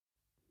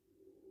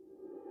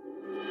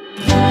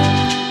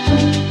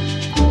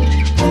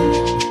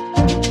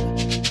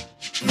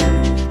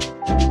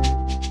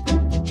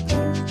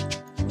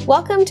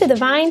Welcome to the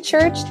Vine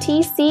Church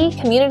TC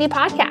Community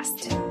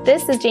Podcast.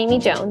 This is Jamie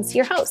Jones,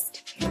 your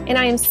host, and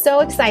I am so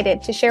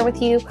excited to share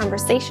with you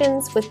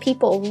conversations with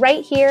people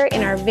right here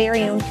in our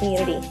very own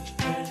community.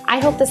 I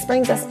hope this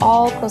brings us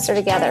all closer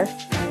together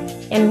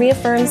and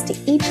reaffirms to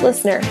each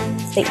listener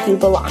that you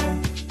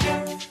belong.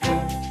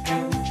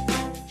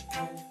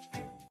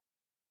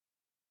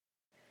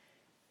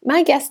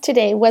 My guest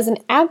today was an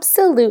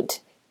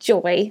absolute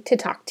joy to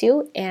talk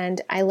to, and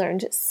I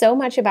learned so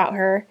much about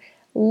her.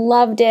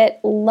 Loved it,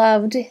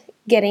 loved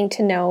getting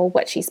to know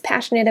what she's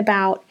passionate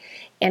about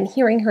and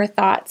hearing her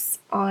thoughts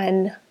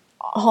on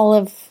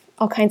all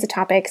kinds of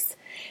topics.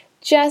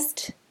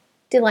 Just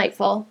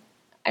delightful.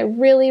 I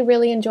really,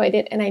 really enjoyed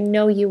it, and I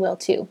know you will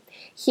too.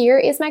 Here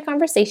is my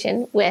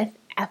conversation with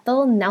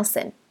Ethel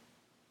Nelson.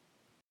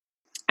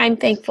 I'm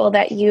thankful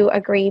that you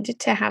agreed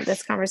to have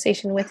this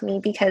conversation with me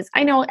because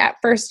I know at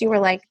first you were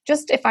like,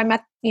 just if I'm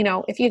at,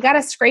 if you got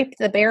to scrape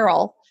the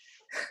barrel.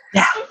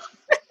 Yeah.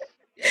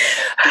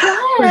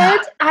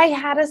 But I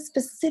had a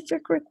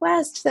specific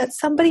request that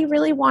somebody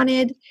really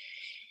wanted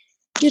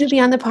you to be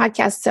on the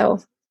podcast.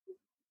 So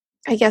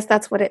I guess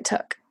that's what it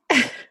took.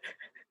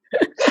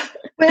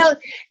 Well,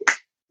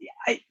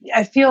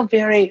 I feel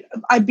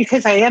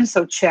because I am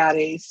so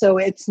chatty. So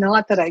it's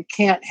not that I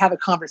can't have a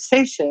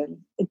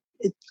conversation.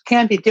 It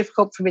can be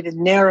difficult for me to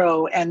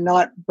narrow and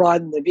not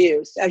broaden the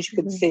views, as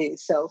you can see.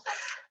 So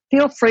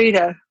feel free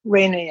to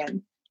rein me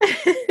in.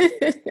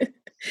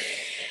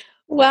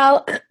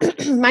 Well,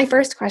 my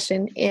first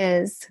question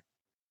is,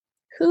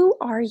 who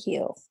are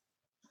you?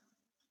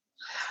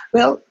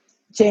 Well,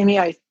 Jamie,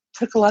 I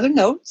took a lot of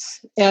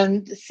notes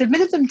and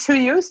submitted them to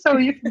you so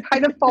you can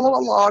kind of follow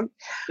along.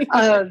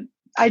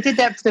 I did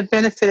that for the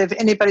benefit of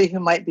anybody who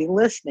might be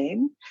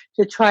listening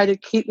to try to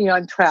keep me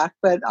on track.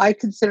 But I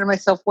consider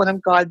myself one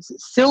of God's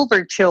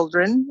silver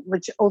children,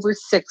 which over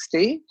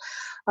 60.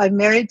 I'm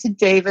married to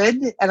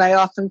David, and I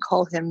often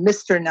call him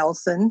Mr.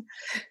 Nelson,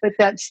 but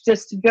that's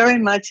just very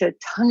much a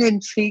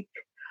tongue-in-cheek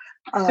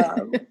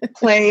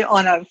play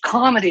on a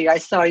comedy I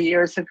saw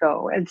years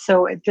ago. And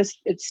so it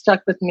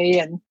stuck with me,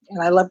 and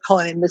I love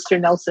calling him Mr.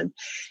 Nelson.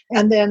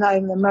 And then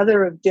I'm the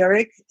mother of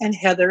Derek and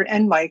Heather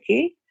and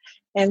Mikey,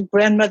 and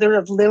grandmother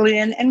of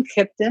Lillian and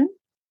Kipton.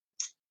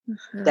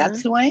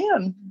 That's who I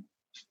am.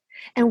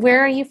 And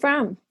where are you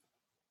from?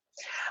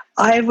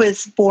 I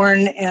was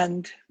born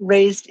and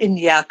raised in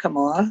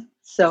Yakima,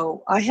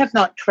 so I have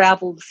not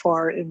traveled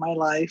far in my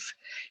life.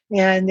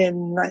 And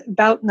in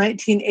about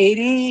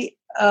 1980,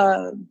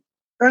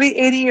 early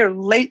 80 or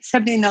late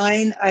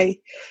 79, I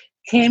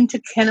came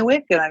to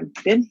Kennewick, and I've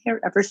been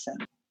here ever since.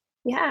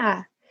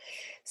 Yeah.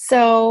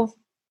 So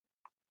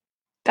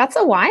that's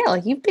a while.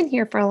 You've been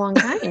here for a long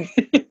time.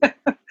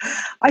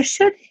 I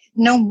should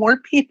know more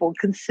people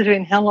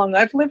considering how long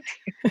I've lived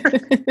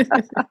here.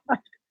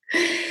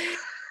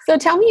 So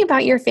tell me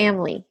about your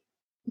family.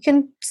 You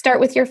can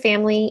start with your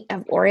family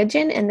of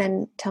origin and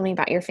then tell me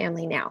about your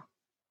family now.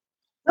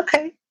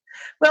 Okay.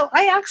 Well,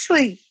 I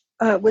actually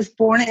was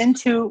born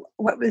into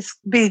what was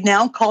being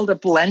now called a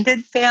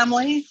blended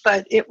family,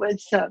 but it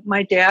was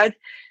my dad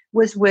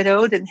was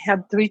widowed and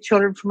had 3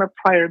 children from a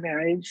prior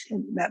marriage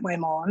and met my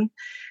mom.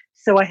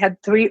 So I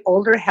had 3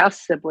 older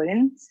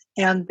half-siblings,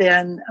 and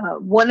then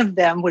one of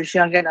them was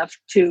young enough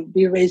to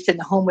be raised in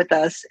the home with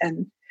us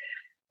and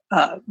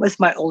was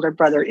my older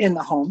brother in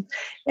the home.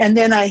 And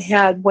then I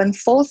had 1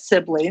 full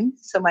sibling,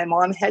 so my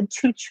mom had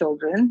 2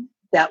 children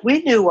that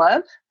we knew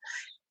of,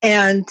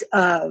 and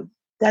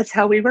that's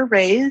how we were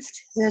raised.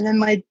 And then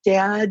my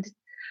dad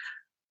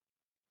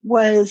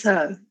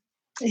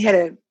he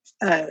had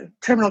a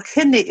terminal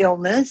kidney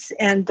illness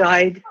and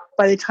died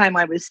by the time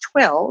I was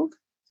 12.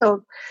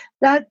 So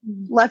that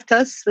left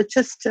us with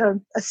just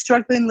a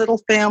struggling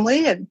little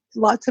family, and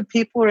lots of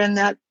people are in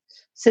that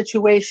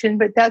situation,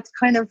 but that's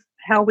kind of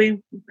how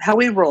we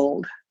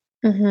rolled.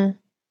 Mm-hmm.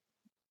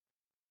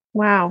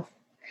 Wow.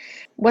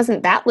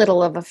 Wasn't that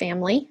little of a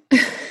family?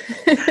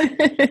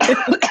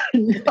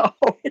 No,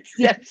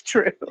 that's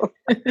true.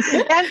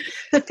 And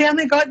the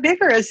family got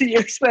bigger as the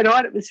years went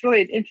on. It was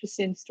really an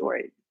interesting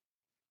story.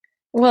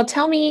 Well,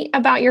 tell me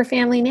about your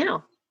family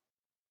now.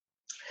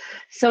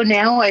 So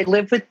now I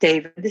live with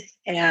David,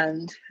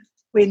 and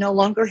we no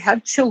longer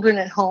have children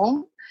at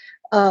home.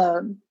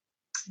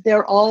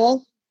 They're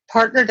all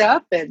partnered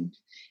up and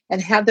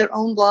have their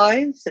own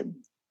lives, and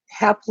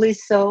happily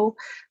so.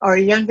 Our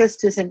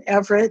youngest is in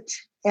Everett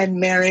and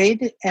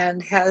married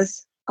and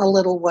has a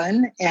little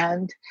one.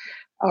 And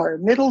our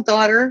middle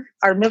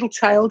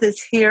child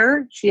is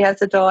here. She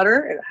has a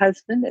daughter and a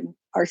husband, and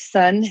our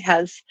son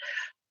has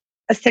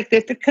a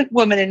significant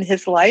woman in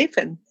his life,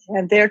 and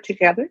they're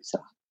together. So.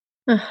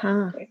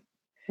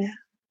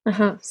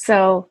 Yeah.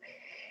 So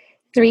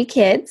 3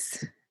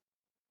 kids.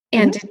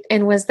 And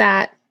was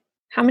that,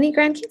 how many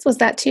grandkids? Was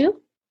that 2?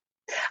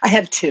 I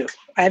have 2.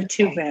 I have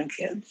 2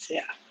 grandkids.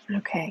 Yeah.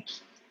 Okay.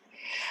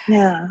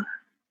 Yeah.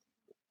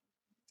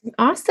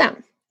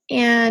 Awesome.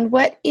 And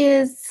what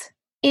was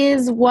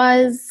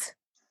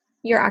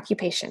your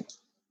occupation?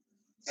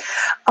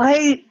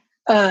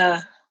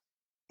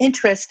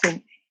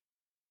 Interesting.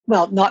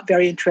 well, not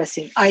very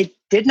interesting. I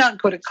did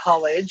not go to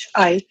college.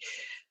 Uh,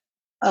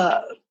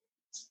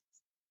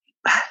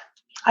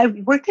 I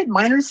worked at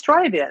Miners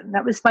Drive-In.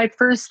 That was my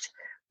first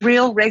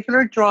real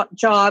regular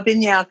job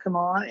in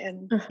Yakima,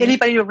 and Uh-huh.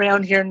 anybody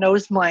around here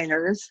knows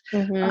Miners.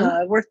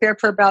 Mm-hmm. Worked there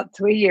for about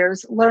 3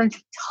 years. Learned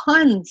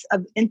tons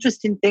of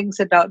interesting things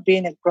about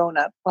being a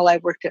grown-up while I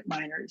worked at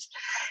Miners.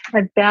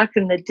 And back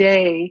in the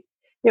day,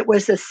 it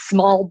was a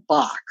small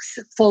box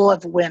full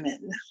of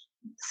women.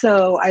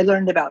 So I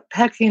learned about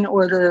pecking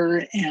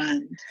order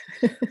and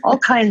all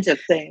kinds of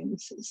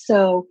things.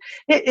 So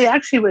it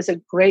actually was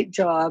a great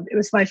job. It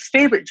was my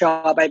favorite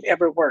job I've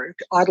ever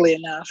worked, oddly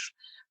enough.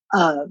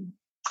 Um,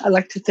 I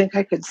like to think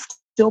I could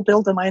still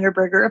build a Miner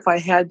burger if I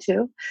had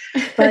to.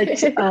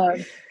 But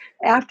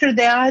after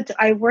that,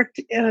 I worked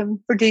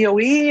for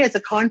DOE as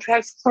a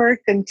contracts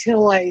clerk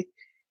until I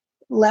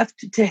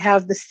left to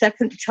have the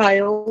second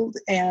child.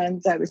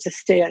 And I was a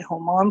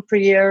stay-at-home mom for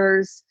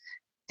years,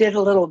 did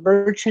a little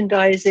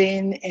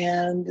merchandising,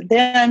 and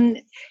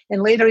then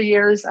in later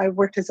years I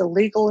worked as a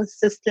legal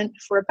assistant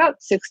for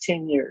about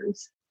 16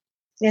 years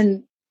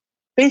in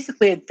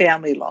basically in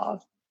family law.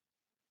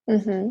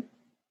 Mm-hmm.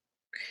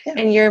 Yeah,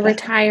 And you're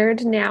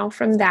retired now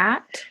from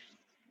that.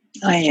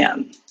 I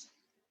am.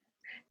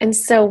 And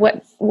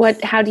so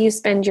how do you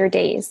spend your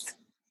days?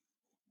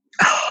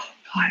 Oh,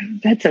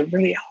 God, that's a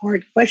really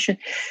hard question.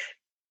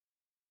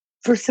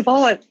 First of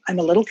all, I'm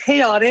a little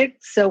chaotic,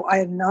 so I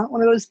am not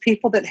one of those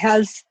people that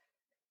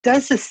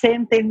does the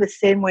same thing the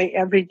same way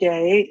every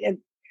day. And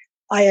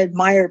I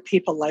admire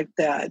people like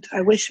that.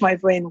 I wish my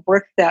brain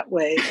worked that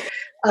way.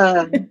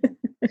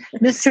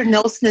 Mr.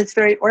 Nelson is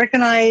very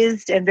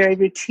organized and very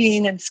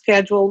routine and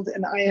scheduled,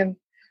 and I am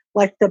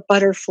like the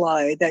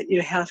butterfly that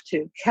you have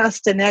to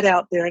cast a net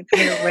out there and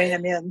kind of rein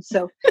them in.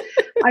 So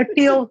I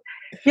feel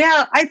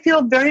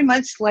very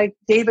much like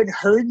David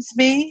herds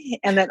me,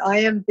 and that I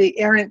am the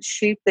errant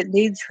sheep that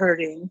needs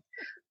herding.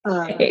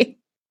 Okay.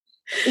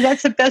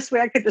 That's the best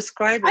way I could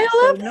describe it.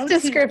 I love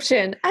this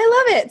description. I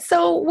love it.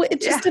 So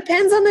it just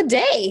depends on the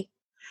day.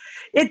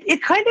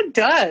 It kind of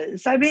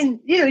does. I mean,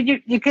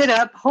 you get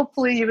up,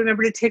 hopefully you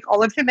remember to take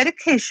all of your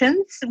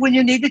medications when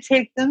you need to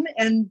take them.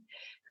 And,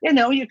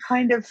 you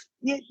kind of,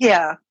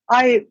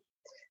 I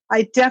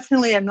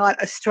definitely am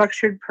not a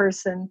structured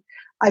person.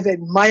 I've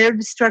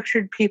admired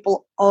structured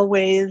people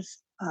always.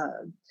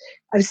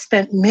 I've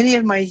spent many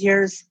of my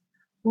years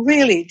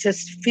really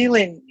just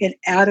feeling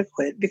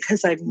inadequate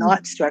because I'm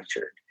not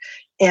structured.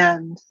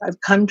 And I've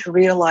come to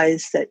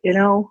realize that,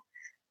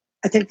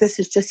 I think this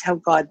is just how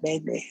God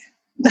made me.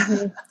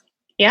 Mm-hmm.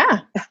 Yeah.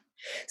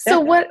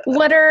 So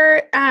what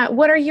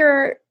are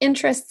your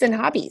interests and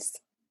hobbies?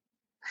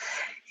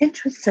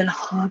 Interests and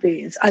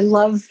hobbies. I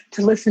love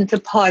to listen to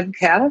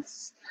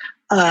podcasts,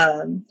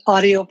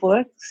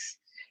 audiobooks.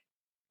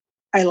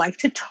 I like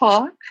to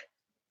talk.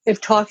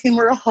 If talking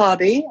were a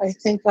hobby, I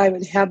think I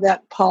would have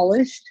that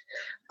polished.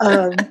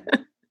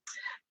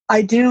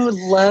 I do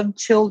love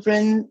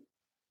children.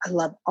 I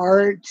love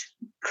art,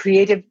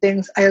 creative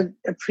things. I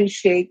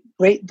appreciate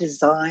great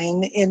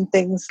design in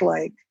things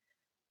like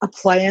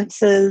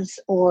appliances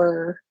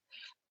or,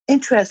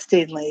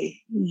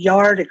 interestingly,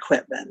 yard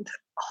equipment.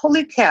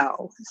 Holy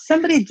cow,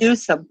 somebody do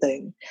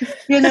something.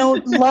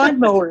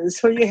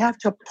 Lawnmowers where you have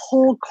to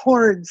pull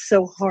cords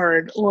so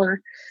hard,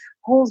 or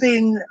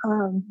holding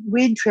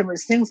weed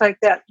trimmers, things like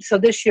that. So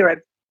this year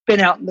I've been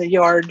out in the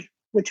yard,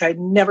 which I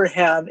never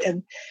have,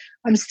 and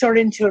I'm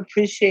starting to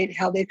appreciate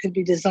how they could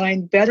be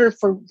designed better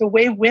for the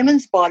way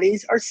women's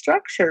bodies are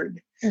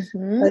structured.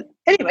 Mm-hmm. But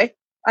anyway,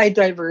 I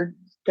diverted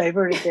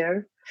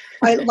there.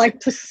 I like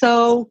to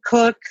sew,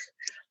 cook,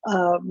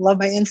 love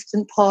my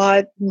Instant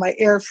Pot, my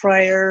air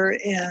fryer,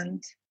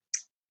 and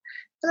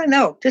I don't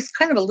know, just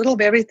kind of a little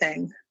of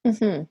everything.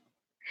 Mm-hmm.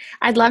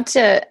 I'd love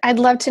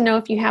to know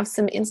if you have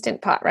some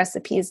Instant Pot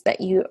recipes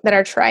that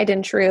are tried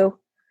and true.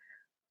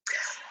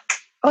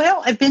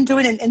 Well, I've been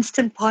doing an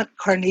Instant Pot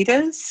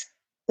carnitas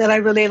that I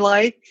really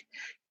like.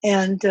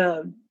 And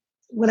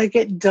when I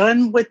get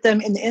done with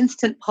them in the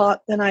Instant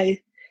Pot, then I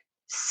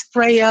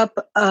spray up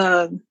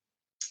a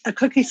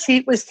cookie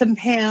sheet with some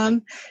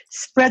ham,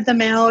 spread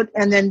them out,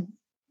 and then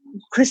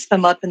crisp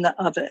them up in the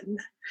oven.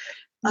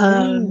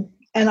 And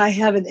I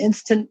have an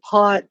Instant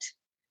Pot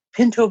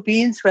pinto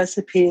beans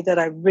recipe that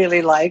I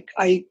really like.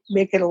 I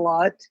make it a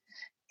lot.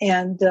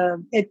 And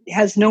it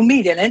has no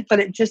meat in it, but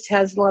it just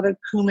has a lot of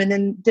cumin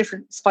and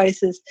different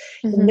spices.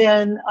 Mm-hmm. And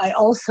then I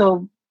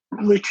also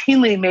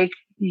routinely make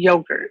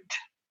yogurt,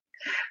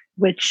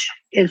 which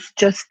is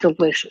just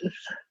delicious.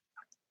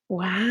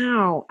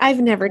 Wow.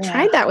 I've never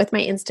tried that with my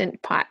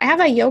Instant Pot. I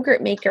have a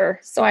yogurt maker,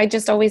 so I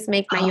just always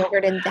make my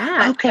yogurt in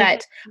that. Okay.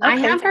 But I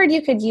have heard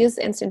you could use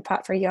Instant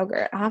Pot for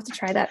yogurt. I'll have to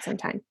try that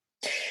sometime.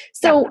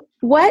 So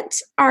what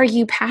are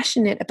you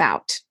passionate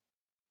about?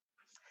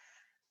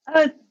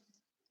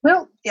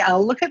 Well,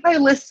 I'll look at my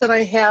list that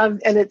I have,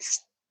 and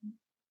it's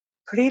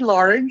pretty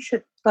large.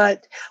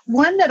 But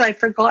one that I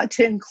forgot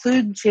to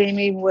include,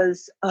 Jamie,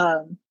 was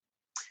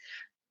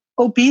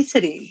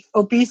obesity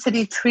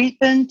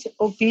treatment,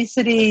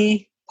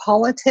 obesity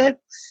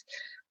politics.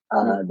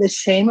 The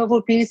shame of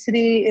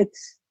obesity,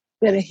 it's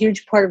been a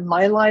huge part of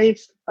my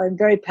life. I'm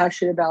very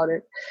passionate about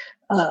it.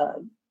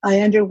 I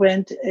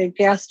underwent a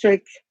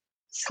gastric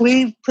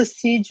sleeve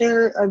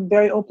procedure. I'm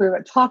very open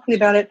about talking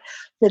about it.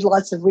 Did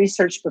lots of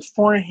research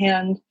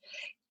beforehand.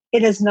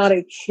 It is not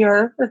a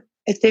cure.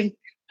 I think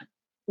a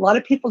lot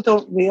of people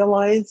don't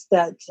realize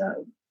that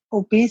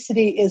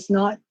obesity is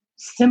not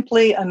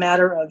simply a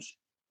matter of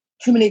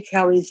too many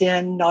calories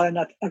in, not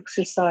enough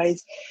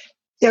exercise.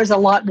 There's a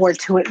lot more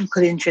to it,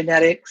 including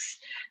genetics,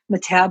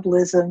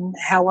 metabolism,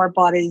 how our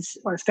bodies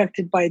are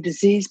affected by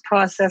disease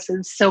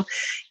processes. So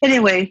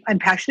anyway, I'm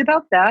passionate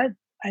about that.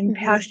 I'm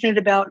passionate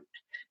about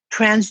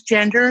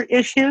transgender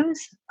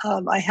issues.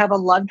 I have a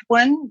loved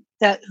one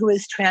who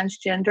is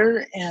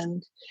transgender,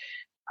 and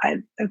I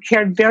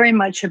care very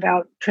much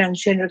about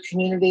transgender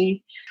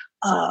community.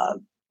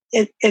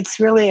 It's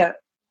really an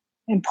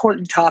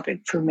important topic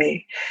for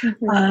me.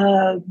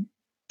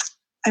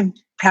 I'm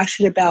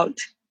passionate about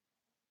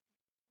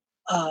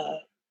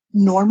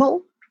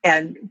normal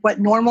and what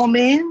normal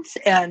means,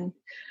 and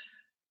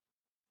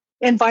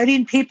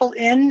inviting people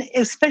in,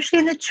 especially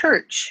in the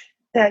church.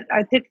 That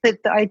I think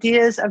that the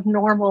ideas of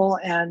normal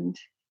and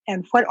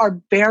what are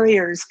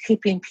barriers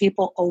keeping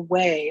people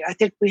away, I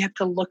think we have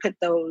to look at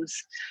those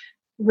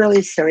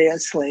really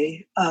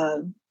seriously.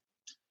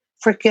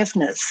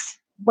 Forgiveness,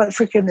 what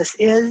forgiveness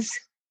is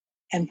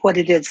and what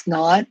it is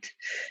not,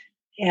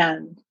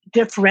 and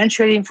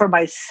differentiating for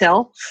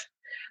myself.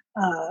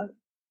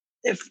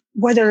 If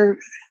whether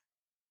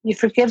you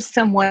forgive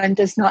someone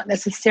does not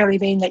necessarily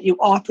mean that you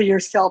offer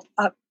yourself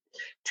up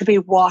to be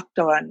walked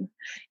on.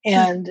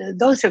 And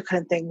those are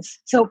kind of things.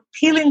 So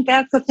peeling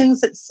back the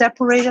things that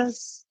separate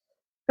us,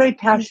 very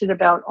passionate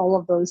about all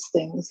of those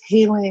things.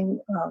 Healing,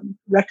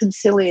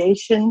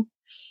 reconciliation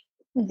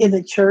in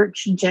the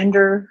church,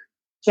 gender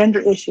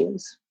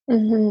issues.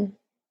 Is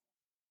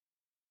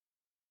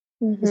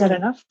that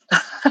enough?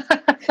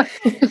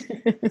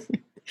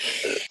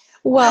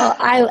 Well,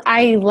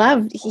 I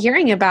love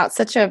hearing about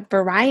such a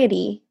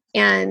variety,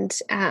 and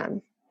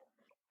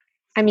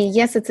I mean,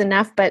 yes, it's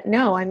enough, but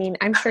no, I mean,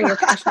 I'm sure you're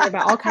passionate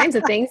about all kinds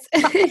of things.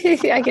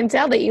 I can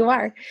tell that you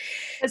are.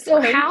 That's so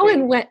crazy.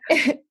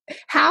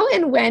 how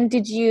and when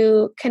did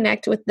you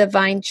connect with the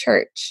Vine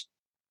Church?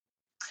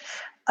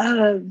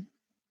 I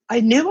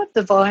knew of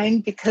the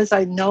Vine because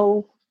I've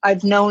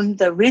known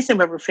the Reason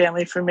River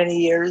family for many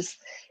years.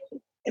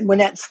 And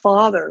Lynette's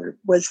father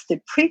was the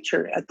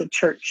preacher at the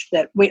church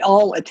that we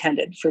all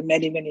attended for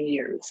many, many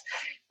years.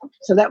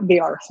 So that would be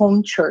our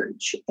home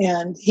church.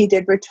 And he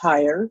did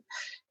retire.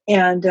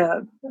 And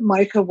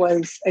Micah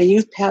was a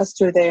youth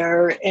pastor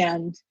there.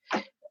 And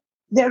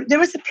there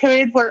was a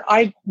period where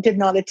I did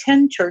not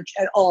attend church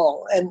at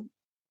all. And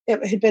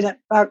it had been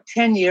about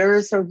 10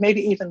 years or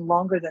maybe even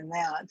longer than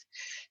that.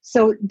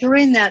 So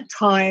during that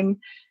time,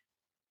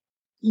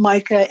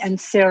 Micah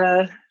and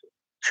Sarah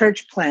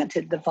church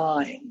planted the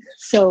Vine.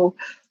 So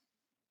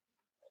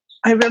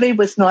I really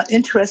was not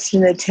interested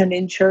in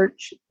attending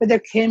church, but there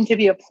came to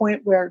be a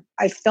point where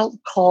I felt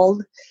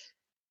called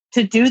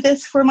to do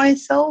this for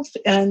myself.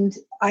 And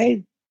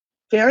I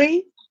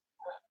very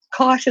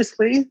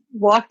cautiously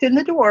walked in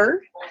the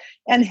door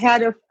and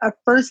had a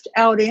first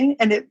outing.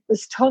 And it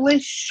was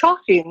totally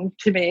shocking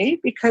to me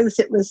because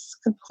it was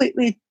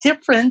completely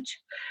different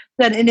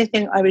than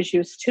anything I was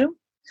used to.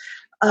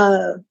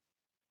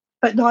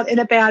 But not in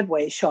a bad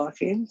way,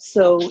 shocking.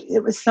 So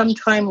it was some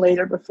time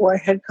later before I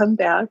had come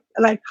back,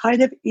 and I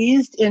kind of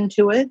eased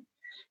into it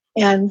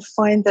and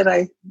find that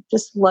I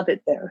just love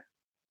it there.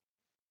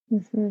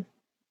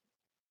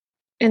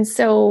 And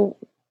so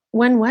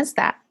when was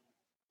that?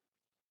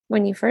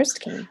 When you first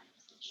came?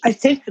 I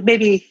think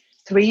maybe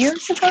 3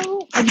 years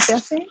ago, I'm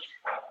guessing.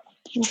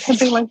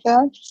 Something like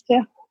that.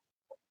 Yeah.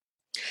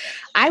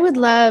 I would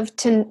love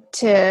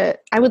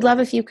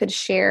if you could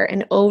share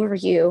an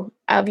overview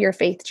of your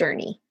faith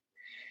journey.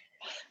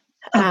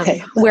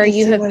 Okay. Where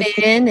you have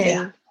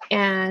been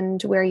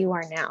and where you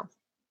are now.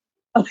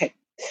 Okay.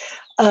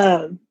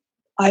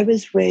 I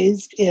was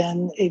raised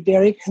in a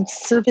very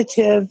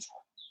conservative,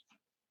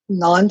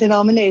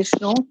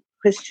 non-denominational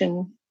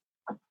Christian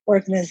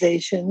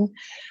organization.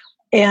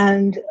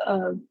 And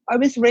I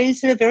was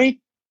raised in a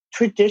very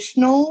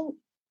traditional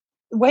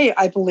way,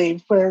 I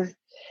believe, where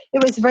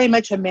it was very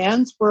much a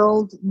man's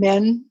world.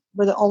 Men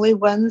were the only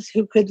ones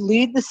who could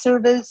lead the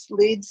service,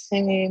 lead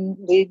singing,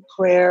 lead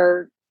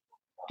prayer,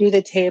 do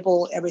the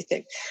table,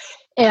 everything.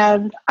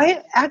 And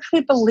I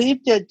actually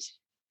believed it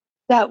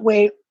that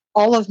way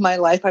all of my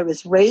life. I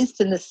was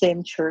raised in the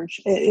same church.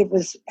 It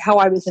was how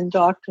I was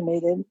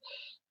indoctrinated.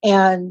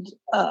 And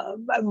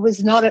I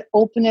was not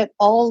open at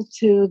all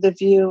to the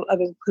view of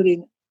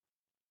including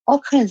all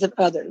kinds of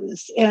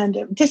others.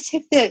 And just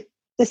take the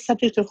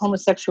subject of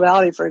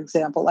homosexuality, for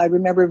example. I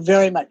remember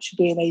very much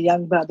being a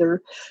young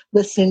mother,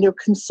 listening to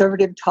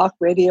conservative talk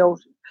radio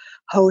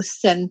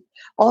hosts and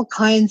all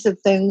kinds of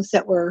things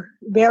that were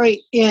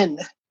very in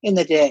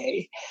the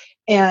day.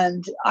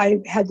 And I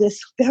had this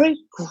very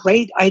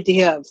great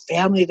idea of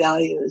family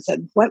values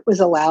and what was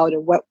allowed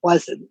and what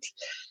wasn't.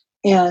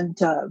 And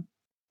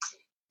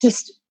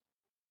just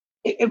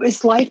it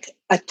was like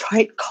a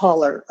tight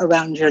collar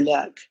around your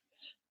neck.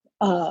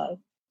 Uh,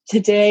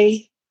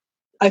 Today,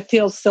 I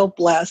feel so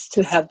blessed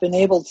to have been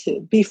able to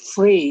be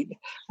freed.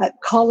 That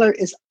collar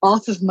is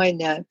off of my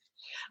neck.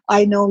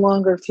 I no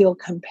longer feel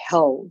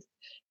compelled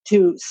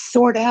to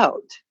sort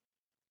out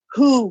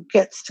who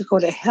gets to go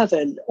to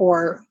heaven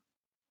or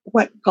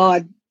what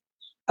God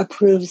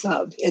approves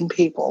of in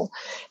people.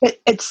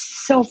 It's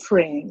so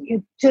freeing.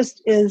 It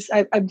just is.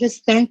 I'm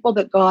just thankful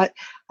that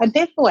I'm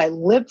thankful I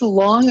lived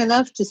long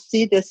enough to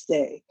see this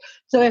day.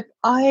 So if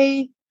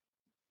I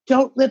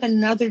don't live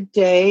another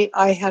day,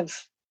 I have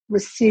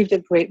received a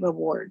great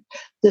reward,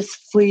 this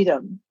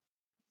freedom.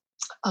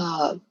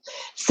 Uh,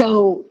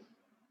 so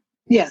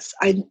yes,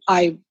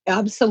 I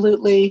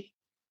absolutely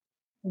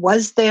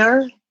was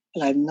there,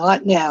 and I'm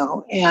not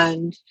now.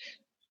 And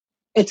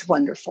it's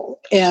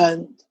wonderful.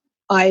 And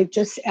I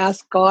just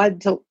ask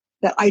God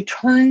that I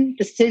turn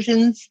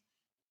decisions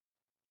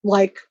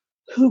like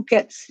who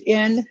gets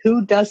in,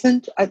 who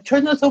doesn't, I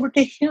turn those over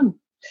to Him.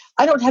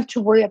 I don't have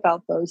to worry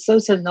about those.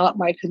 Those are not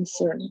my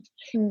concern.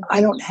 Mm-hmm.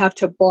 I don't have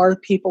to bar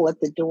people at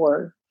the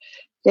door.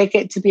 They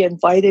get to be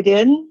invited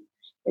in.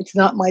 It's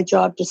not my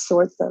job to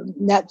sort them.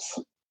 And that's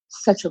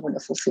such a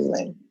wonderful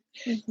feeling.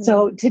 Mm-hmm.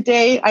 So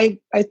today, I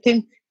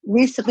think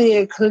recently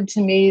it occurred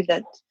to me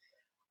that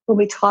when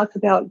we talk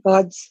about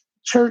God's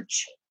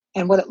church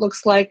and what it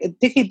looks like, and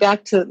thinking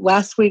back to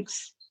last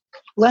week's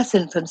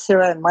lesson from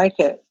Sarah and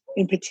Micah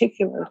in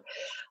particular,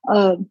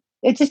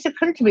 it just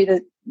occurred to me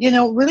that,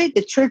 really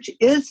the church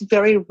is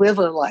very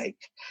river-like.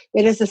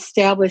 It is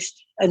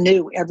established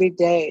anew every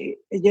day.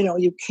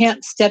 You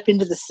can't step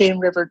into the same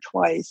river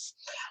twice.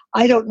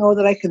 I don't know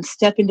that I can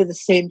step into the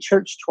same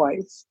church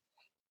twice.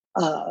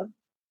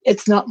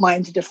 It's not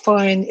mine to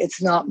define.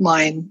 It's not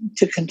mine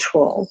to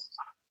control.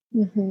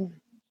 Mm-hmm.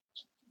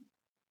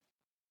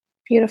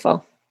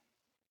 Beautiful.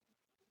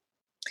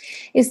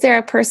 Is there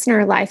a person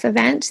or life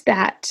event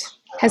that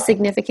has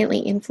significantly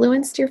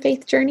influenced your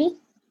faith journey?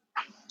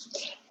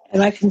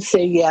 And I can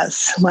say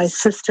yes. My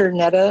sister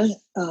Netta,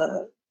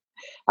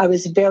 I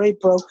was very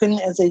broken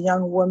as a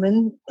young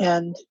woman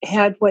and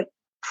had what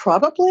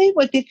probably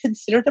would be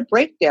considered a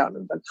breakdown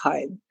of a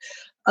kind.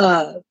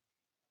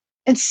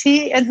 And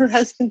she and her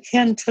husband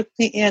Ken took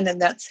me in,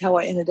 and that's how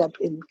I ended up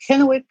in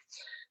Kennewick,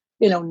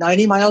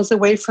 90 miles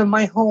away from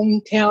my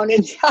hometown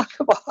in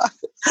Yakima.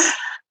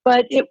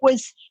 But it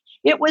was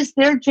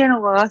their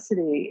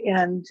generosity,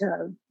 and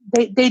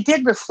they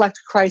did reflect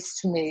Christ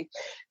to me.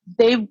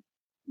 They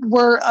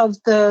were of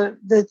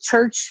the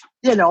church,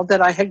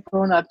 that I had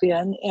grown up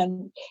in,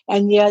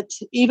 and yet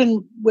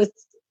even with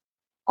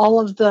all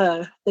of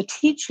the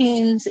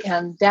teachings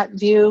and that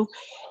view,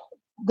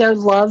 their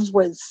love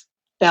was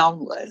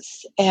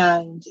boundless,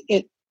 and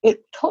it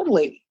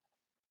totally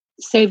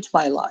saved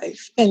my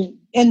life in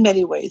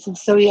many ways. And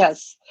so,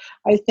 yes,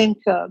 I think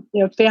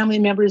family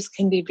members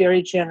can be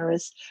very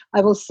generous.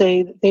 I will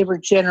say that they were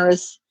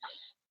generous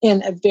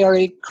in a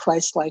very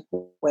Christ-like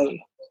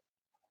way.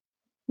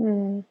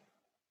 Mm-hmm.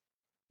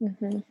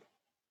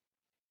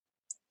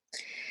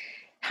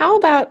 How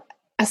about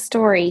a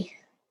story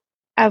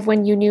of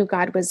when you knew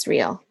God was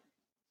real,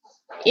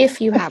 if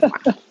you have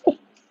one?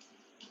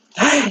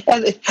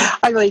 And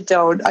I really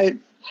don't. I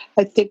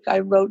think I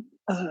wrote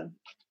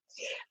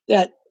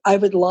that I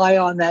would lie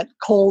on that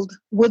cold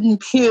wooden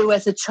pew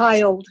as a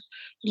child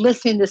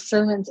listening to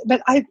sermons.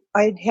 But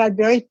I'd had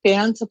very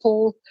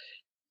fanciful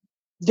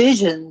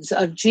visions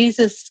of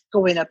Jesus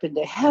going up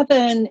into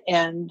heaven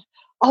and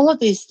all of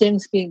these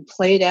things being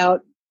played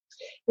out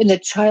in the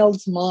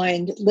child's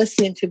mind,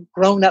 listening to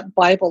grown-up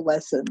Bible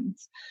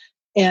lessons.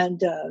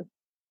 And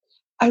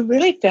I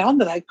really found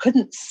that I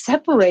couldn't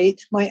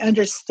separate my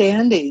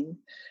understanding.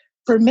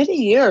 For many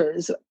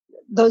years,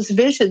 those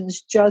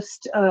visions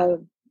just,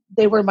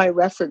 they were my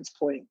reference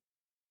point.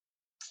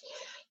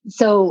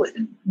 So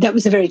that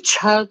was a very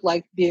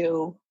childlike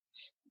view.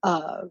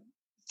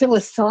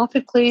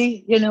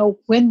 Philosophically,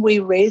 when we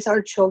raise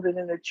our children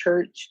in the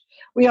church,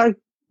 we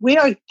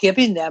are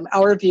giving them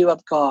our view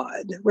of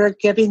God. We're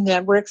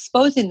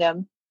exposing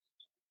them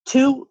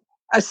to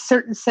a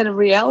certain set of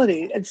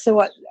reality. And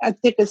so I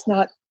think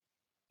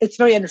it's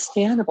very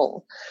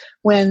understandable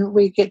when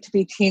we get to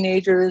be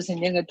teenagers and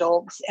young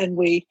adults and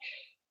we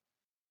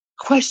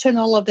question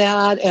all of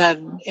that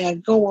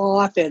and go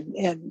off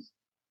and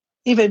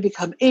even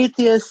become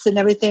atheists and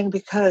everything,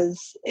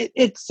 because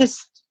it's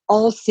just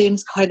all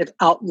seems kind of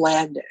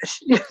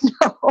outlandish,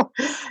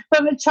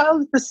 From a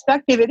child's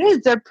perspective,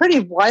 they're pretty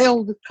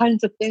wild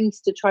kinds of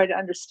things to try to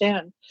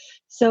understand.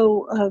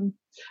 So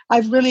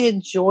I've really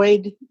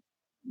enjoyed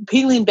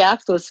peeling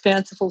back those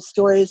fanciful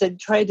stories and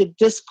trying to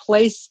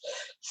displace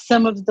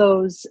some of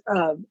those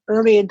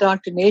early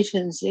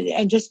indoctrinations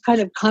and just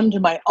kind of come to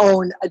my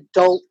own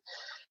adult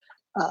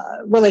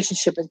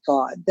relationship with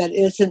God that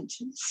isn't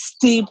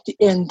steeped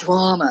in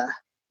drama,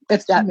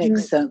 if that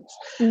makes sense.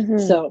 Mm-hmm.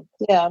 So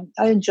yeah,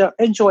 I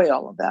enjoy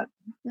all of that.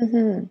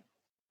 Mm-hmm.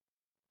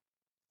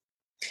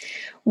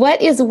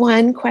 What is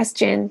one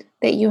question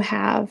that you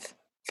have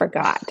for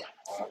God?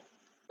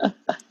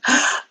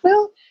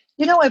 Well,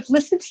 I've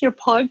listened to your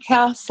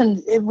podcasts,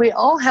 and we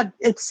all have,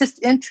 it's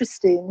just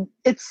interesting.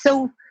 It's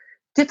so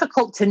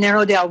difficult to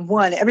narrow down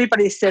one.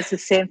 Everybody says the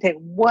same thing,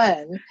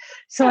 one.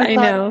 So I I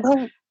thought, know.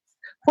 well,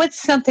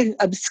 what's something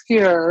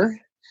obscure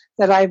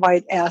that I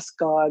might ask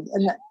God?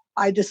 And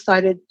I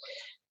decided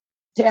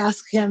to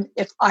ask him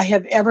if I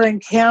have ever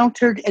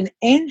encountered an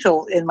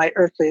angel in my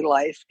earthly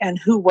life, and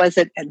who was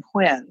it and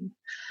when.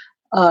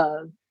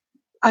 Uh,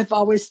 I've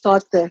always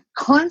thought the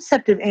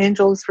concept of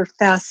angels were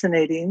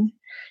fascinating,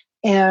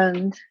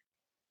 and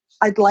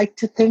I'd like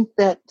to think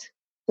that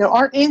there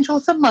are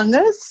angels among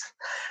us.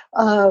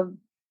 Um,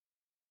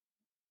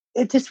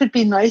 it just would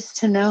be nice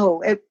to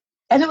know.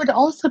 And it would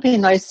also be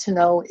nice to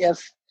know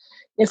if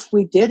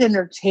we did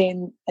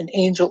entertain an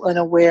angel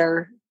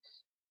unaware,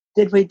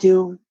 did we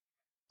do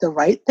the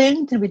right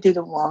thing? Did we do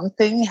the wrong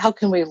thing? How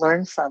can we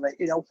learn from it?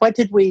 What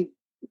did we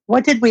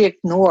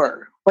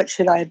ignore? What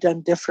should I have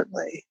done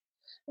differently?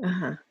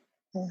 Uh-huh.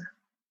 Yeah.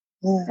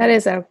 Yeah. That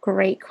is a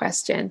great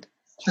question.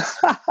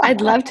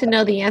 I'd love to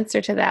know the answer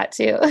to that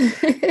too.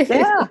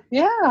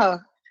 Yeah.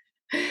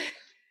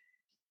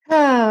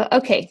 Oh,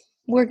 okay.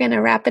 We're going to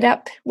wrap it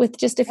up with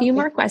just a few Okay.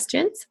 more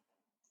questions.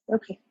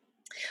 Okay.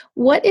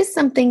 What is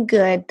something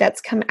good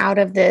that's come out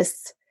of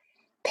this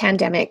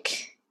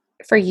pandemic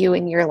for you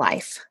in your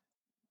life?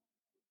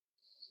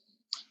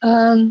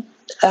 Um,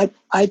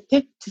 I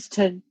think, just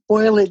to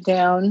boil it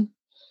down,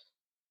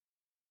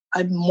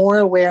 I'm more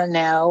aware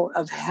now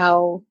of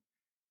how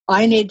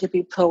I need to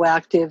be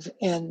proactive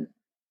in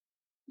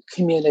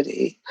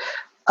community.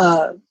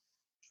 Uh,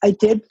 I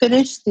did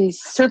finish the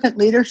servant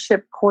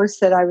leadership course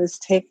that I was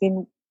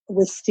taking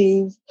with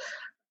Steve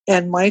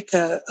and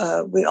Micah.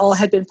 We all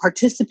had been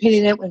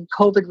participating in it when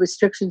COVID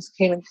restrictions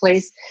came in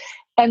place.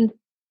 And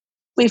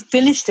we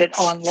finished it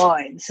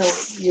online, so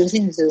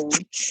using Zoom.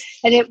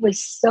 And it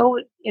was so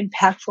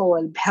impactful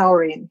and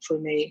empowering for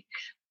me.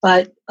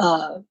 But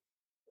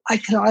I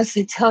can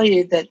honestly tell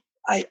you that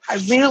I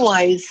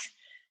realize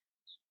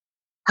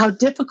how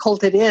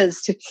difficult it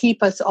is to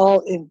keep us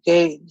all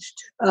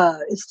engaged.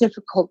 It's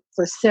difficult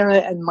for Sarah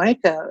and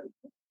Micah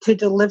to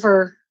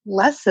deliver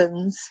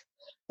lessons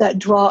that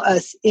draw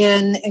us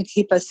in and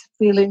keep us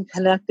feeling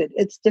connected.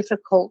 It's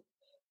difficult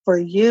for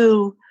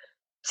you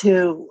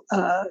to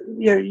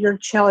your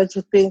challenge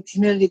with being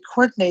community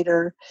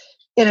coordinator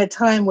in a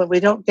time when we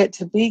don't get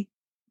to be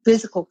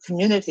physical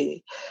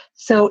community.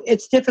 So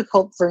it's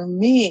difficult for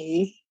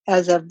me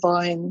as a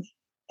Vine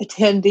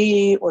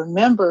attendee or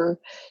member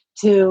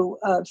to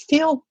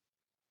feel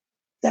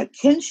that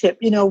kinship.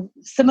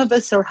 Some of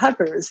us are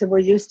huggers, and we're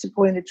used to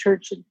going to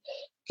church and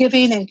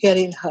giving and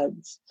getting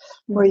hugs.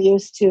 We're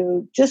used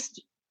to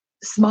just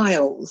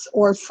smiles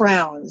or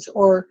frowns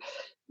or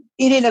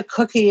eating a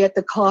cookie at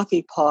the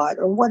coffee pot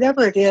or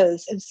whatever it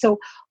is. And so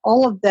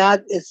all of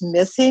that is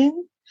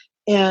missing.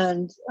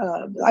 And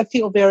I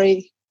feel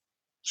very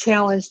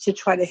challenged to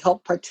try to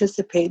help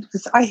participate,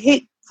 because I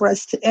hate for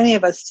any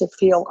of us to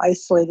feel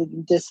isolated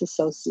and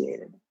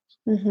disassociated.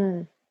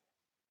 Mm-hmm.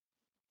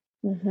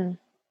 Mm-hmm.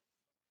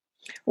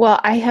 Well,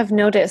 I have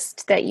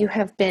noticed that you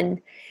have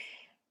been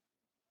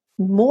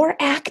more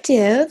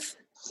active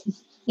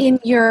in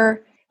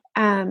your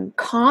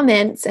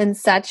comments and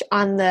such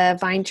on the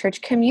Vine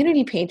Church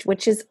community page,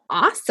 which is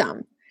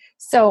awesome.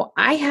 So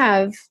I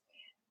have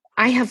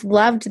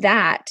loved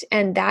that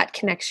and that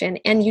connection.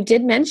 And you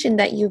did mention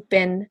that you've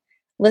been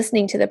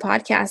listening to the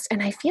podcast,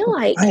 and I feel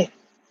like Right.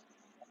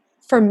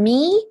 for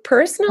me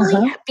personally,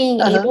 Uh-huh.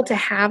 being Uh-huh. able to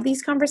have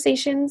these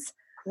conversations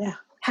Yeah.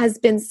 has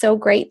been so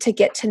great to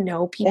get to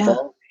know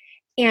people.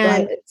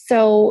 And Right.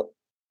 so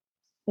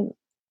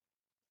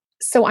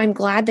I'm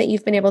glad that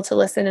you've been able to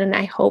listen, and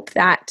I hope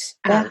that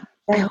Yeah.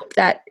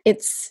 Yeah.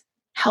 it's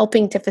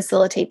helping to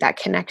facilitate that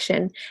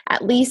connection,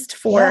 at least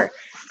Yeah.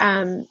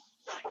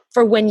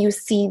 for when you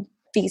see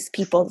these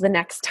people the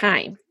next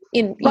time.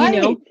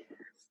 Right.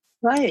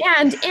 Right.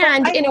 And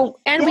Well,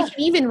 and we yeah. can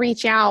even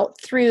reach out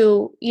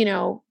through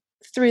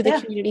through the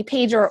Yeah. community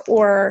page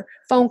or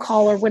phone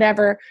call or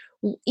whatever,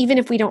 even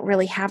if we don't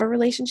really have a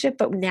relationship,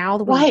 but now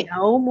that we Right.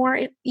 know more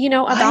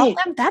about Right.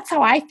 them, that's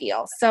how I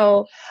feel.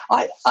 So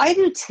I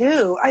do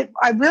too.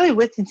 I'm really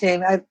with you,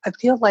 Jamie. I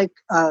feel like,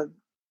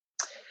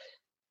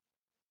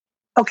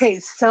 okay,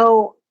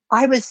 so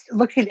I was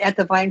looking at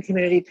the Vine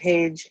community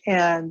page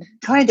and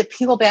trying to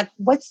peel back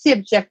what's the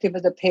objective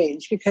of the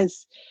page,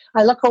 because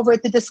I look over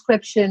at the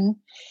description,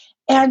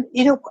 and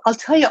I'll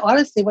tell you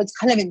honestly, what's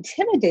kind of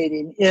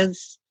intimidating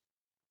is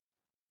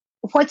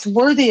what's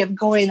worthy of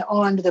going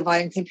on to the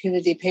Vine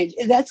community page.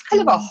 That's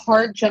kind of a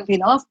hard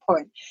jumping off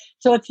point.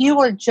 So if you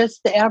are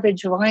just the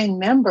average Vine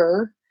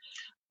member,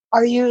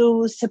 are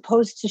you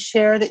supposed to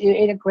share that you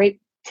ate a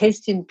great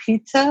tasting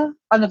pizza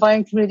on the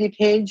Vine community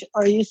page?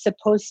 Are you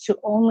supposed to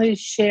only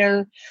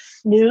share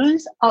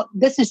news?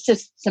 This is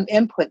just some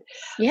input.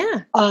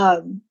 yeah.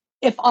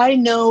 If I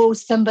know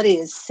somebody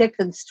is sick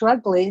and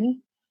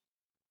struggling,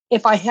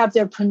 if I have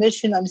their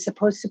permission, I'm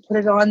supposed to put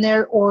it on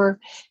there. Or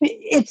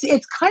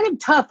it's kind of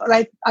tough.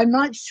 I'm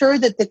not sure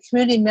that the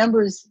community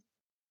members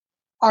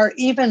are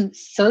even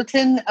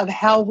certain of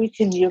how we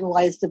can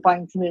utilize the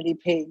Bind Community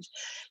page.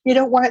 You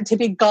don't want it to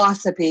be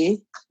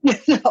gossipy.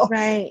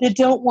 Right. You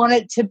don't want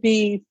it to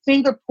be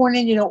finger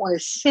pointing. You don't want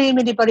to shame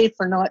anybody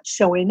for not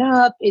showing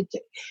up.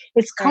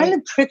 It's kind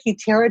of tricky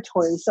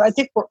territory. So I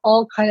think we're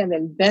all kind of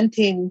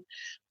inventing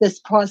this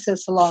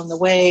process along the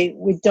way.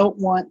 We don't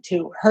want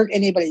to hurt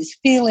anybody's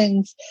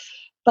feelings,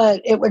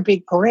 but it would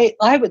be great.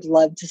 I would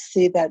love to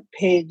see that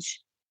page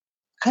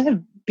kind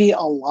of be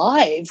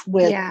alive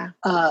with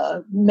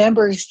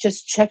members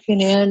just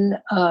checking in.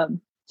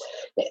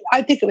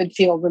 I think it would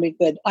feel really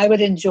good. I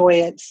would enjoy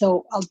it.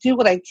 So I'll do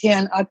what I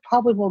can. I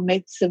probably will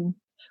make some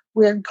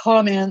weird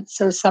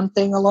comments or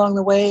something along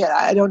the way.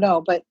 I don't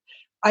know, but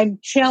I'm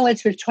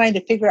challenged with trying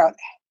to figure out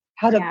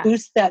how to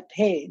boost that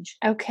page.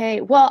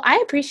 Okay. Well, I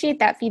appreciate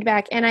that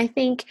feedback. And I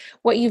think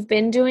what you've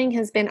been doing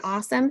has been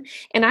awesome.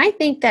 And I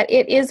think that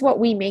it is what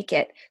we make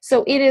it.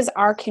 So it is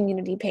our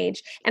community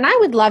page. And I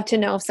would love to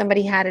know if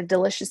somebody had a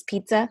delicious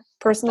pizza.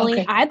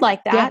 Personally, I'd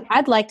like that.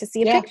 I'd like to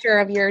see a picture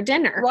of your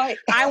dinner. Right.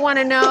 I want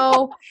to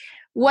know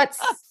what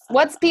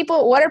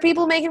are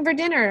people making for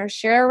dinner?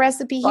 Share a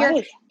recipe here.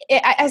 Right.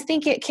 I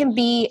think it can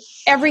be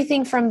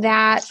everything from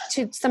that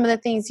to some of the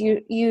things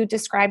you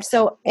described.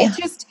 So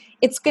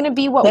it's going to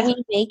be what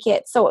we make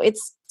it. So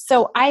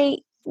I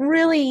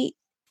really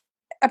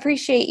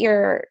appreciate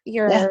your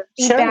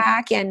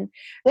feedback and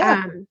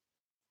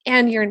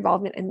your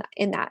involvement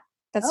in that.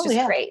 That's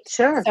just great.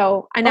 Sure.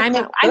 So, and I'm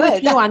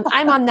with you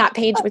I'm on that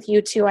page with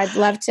you too. I'd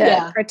love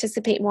to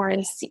participate more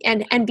and see,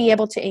 and be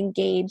able to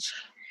engage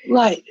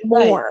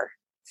more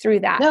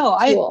through that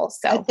tool.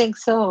 I think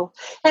so.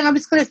 And I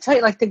was going to tell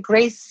you, like the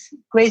Grace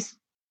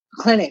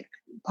Clinic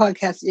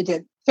podcast you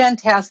did,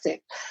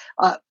 fantastic.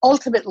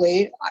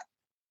 Ultimately,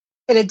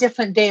 at a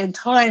different day and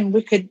time,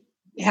 we could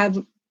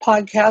have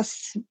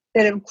podcasts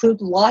that include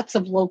lots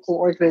of local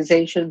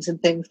organizations and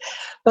things.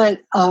 But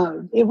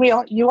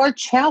you are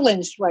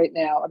challenged right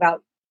now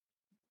about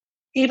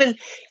even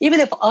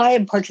if I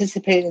am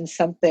participating in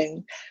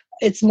something,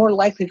 it's more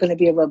likely going to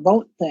be a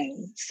remote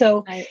thing.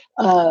 So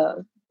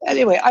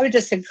anyway, I would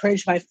just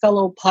encourage my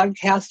fellow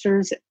podcast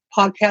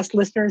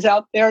listeners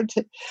out there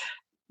to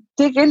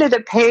dig into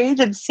the page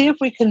and see if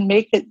we can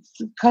make it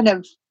kind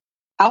of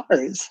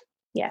ours.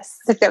 Yes.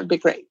 I think that would be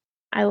great.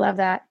 I love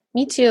that.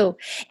 Me too.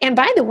 And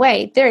by the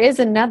way, there is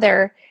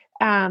another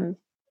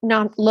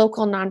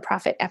local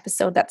nonprofit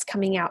episode that's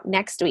coming out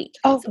next week.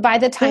 Oh, so by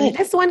the time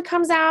this one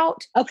comes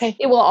out,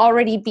 it will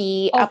already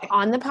be up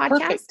on the podcast.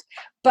 Perfect.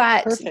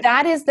 But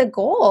that is the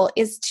goal,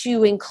 is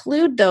to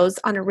include those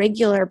on a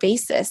regular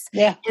basis.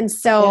 Yeah. And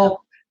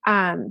so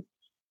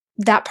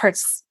that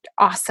part's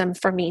awesome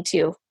for me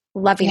too.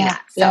 Loving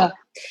that. So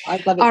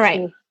I love it all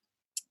right. too.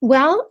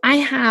 Well, I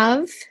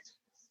have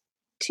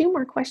 2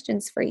 more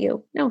questions for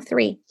you. No,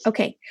 3.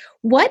 Okay.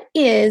 What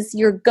is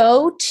your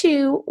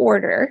go-to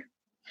order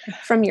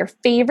from your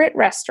favorite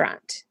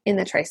restaurant in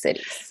the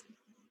Tri-Cities?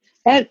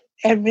 And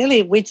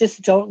really, we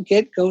just don't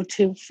get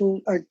go-to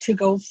food or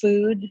to-go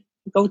food.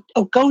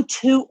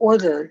 Go-to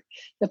order.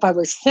 If I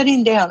was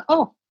sitting down,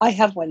 I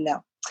have one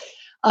now.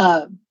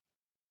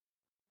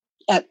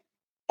 At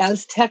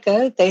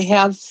Azteca, they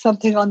have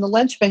something on the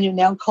lunch menu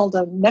now called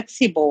a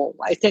Mexi Bowl.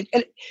 I think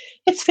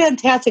it's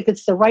fantastic.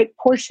 It's the right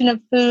portion of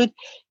food.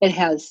 It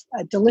has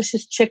a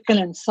delicious chicken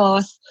and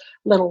sauce,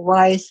 little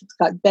rice. It's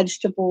got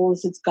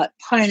vegetables. It's got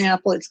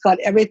pineapple. It's got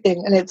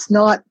everything. And it's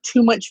not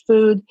too much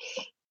food.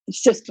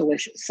 It's just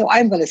delicious. So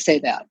I'm going to say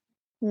that.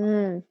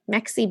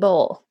 Mexi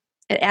Bowl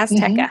at Azteca.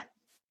 Mm-hmm.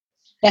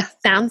 Yeah.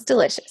 Sounds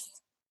delicious.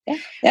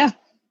 Yeah.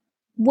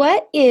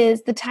 What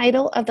is the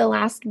title of the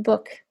last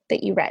book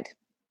that you read?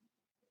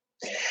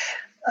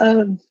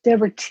 There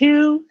were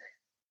 2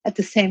 at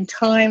the same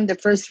time. The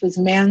first was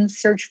Man's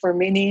Search for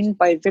Meaning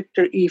by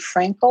Viktor E.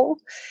 Frankl.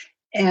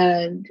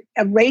 And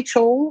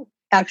Rachel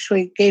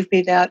actually gave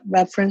me that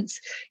reference.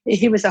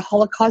 He was a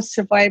Holocaust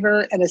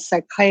survivor and a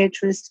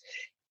psychiatrist.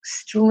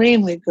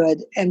 Extremely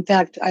good. In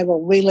fact, I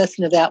will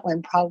re-listen to that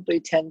one probably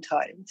 10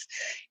 times.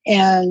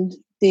 And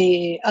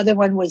the other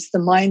one was The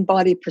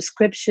Mind-Body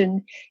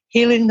Prescription,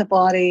 Healing the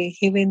Body,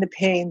 Healing the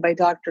Pain by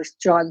Dr.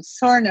 John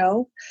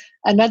Sarno,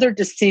 another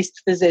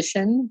deceased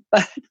physician.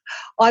 But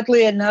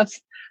oddly enough,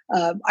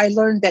 I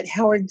learned that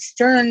Howard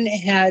Stern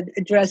had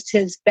addressed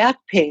his back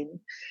pain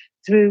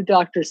through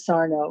Dr.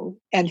 Sarno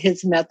and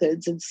his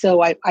methods. And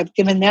so I've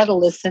given that a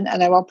listen,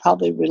 and I will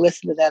probably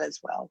re-listen to that as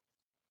well.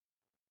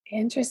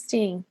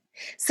 Interesting.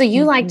 So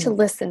you like to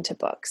listen to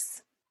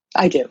books?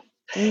 I do.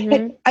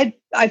 Mm-hmm.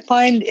 I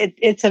find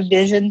it's a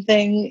vision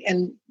thing,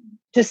 and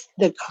just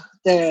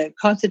the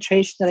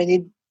concentration that I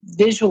need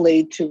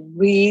visually to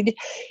read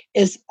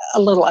is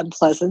a little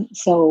unpleasant.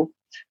 So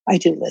I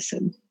do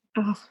listen.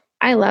 Oh,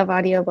 I love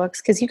audiobooks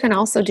because you can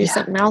also do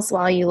something else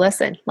while you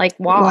listen, like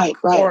walk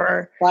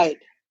or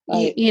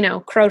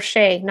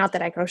crochet. Not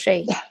that I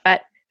crochet,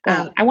 but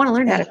I want to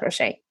learn how to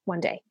crochet one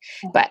day.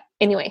 But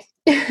anyway,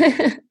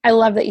 I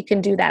love that you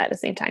can do that at the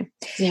same time.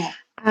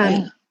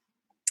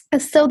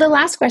 So the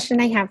last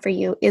question I have for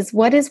you is,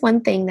 what is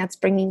one thing that's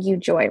bringing you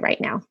joy right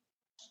now?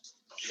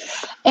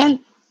 And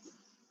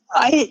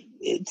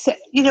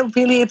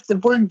Really, if the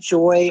word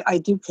joy, I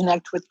do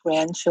connect with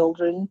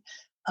grandchildren.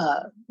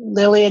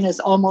 Lillian is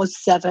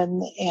almost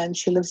 7 and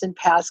she lives in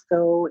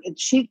Pasco, and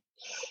she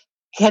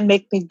can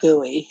make me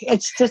gooey.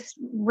 It's just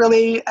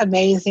really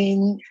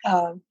amazing.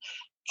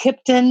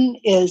 Kipton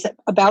is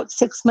about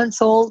 6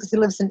 months old. He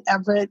lives in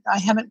Everett. I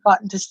haven't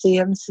gotten to see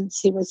him since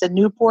he was a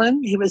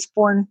newborn. He was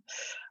born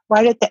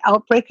right at the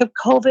outbreak of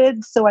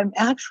COVID, so I'm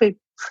actually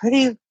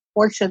pretty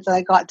fortunate that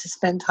I got to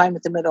spend time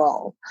with them at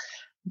all.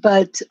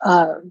 But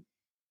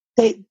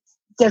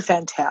they're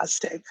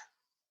fantastic.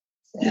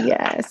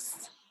 Yeah.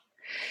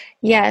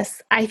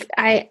 Yes.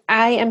 I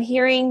am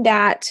hearing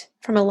that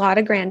from a lot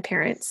of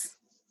grandparents.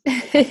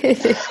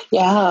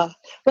 Yeah.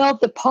 Well,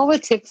 the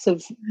politics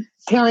of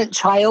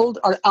parent-child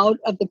are out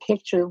of the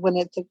picture when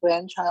it's a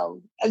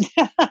grandchild.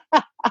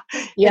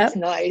 It's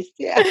nice.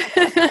 Yeah.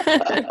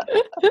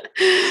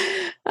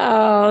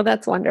 Oh,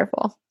 that's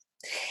wonderful.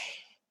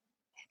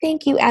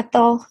 Thank you,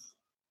 Ethel.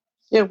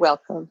 You're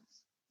welcome.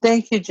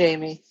 Thank you,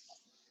 Jamie.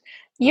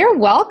 You're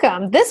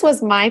welcome. This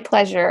was my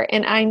pleasure,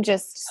 and I'm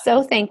just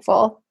so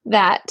thankful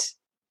that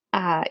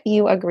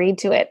you agreed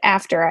to it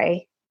after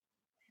I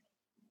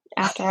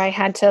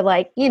had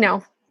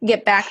to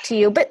get back to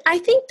you. But I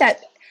think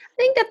that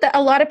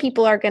a lot of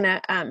people are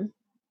gonna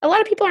a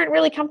lot of people aren't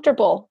really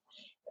comfortable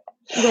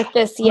with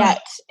this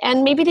yet,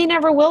 and maybe they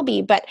never will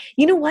be. But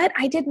you know what?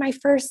 I did my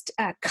first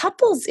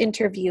couples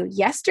interview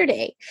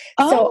yesterday.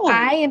 So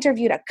I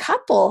interviewed a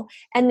couple,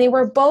 and they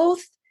were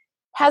both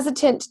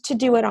hesitant to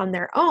do it on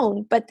their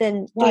own, but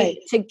then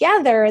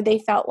together they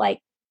felt like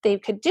they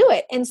could do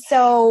it. And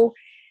so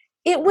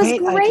it was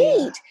great.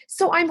 Idea.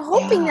 So I'm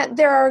hoping that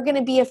there are going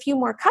to be a few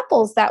more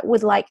couples that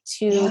would like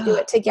to do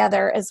it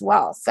together as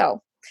well.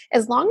 So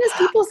as long as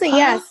people say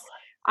yes,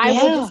 I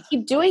will just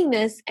keep doing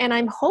this. And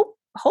I'm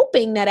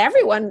hoping that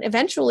everyone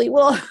eventually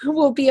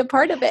will be a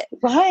part of it.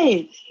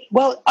 Right.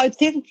 Well, I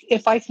think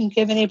if I can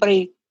give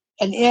anybody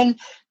an in,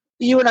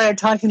 you and I are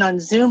talking on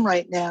Zoom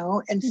right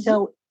now. And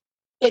so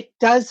it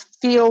does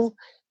feel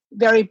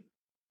very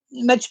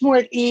much more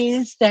at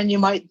ease than you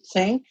might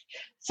think.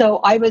 So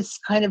I was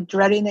kind of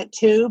dreading it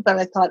too, but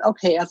I thought,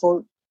 okay,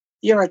 Ethel,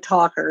 you're a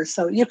talker,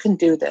 so you can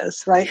do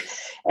this, right?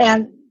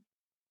 And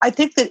I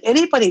think that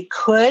anybody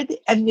could,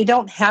 and you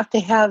don't have to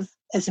have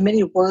as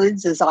many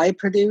words as I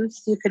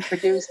produce. You could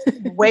produce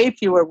way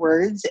fewer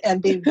words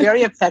and be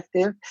very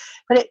effective.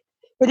 But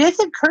it is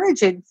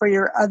encouraging for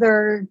your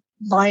other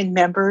line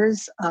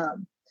members.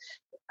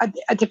 I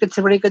think it's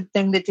a really good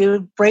thing to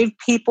do. Brave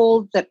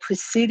people that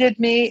preceded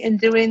me in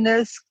doing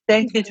this,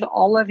 thank you to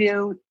all of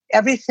you.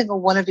 Every single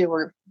one of you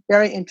were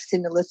very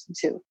interesting to listen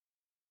to.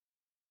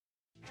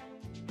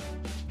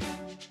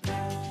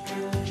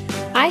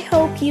 I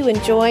hope you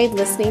enjoyed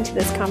listening to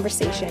this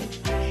conversation.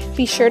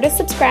 Be sure to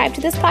subscribe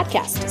to this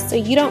podcast so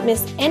you don't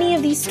miss any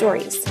of these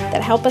stories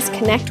that help us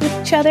connect with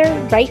each other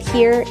right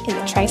here in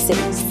the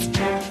Tri-Cities.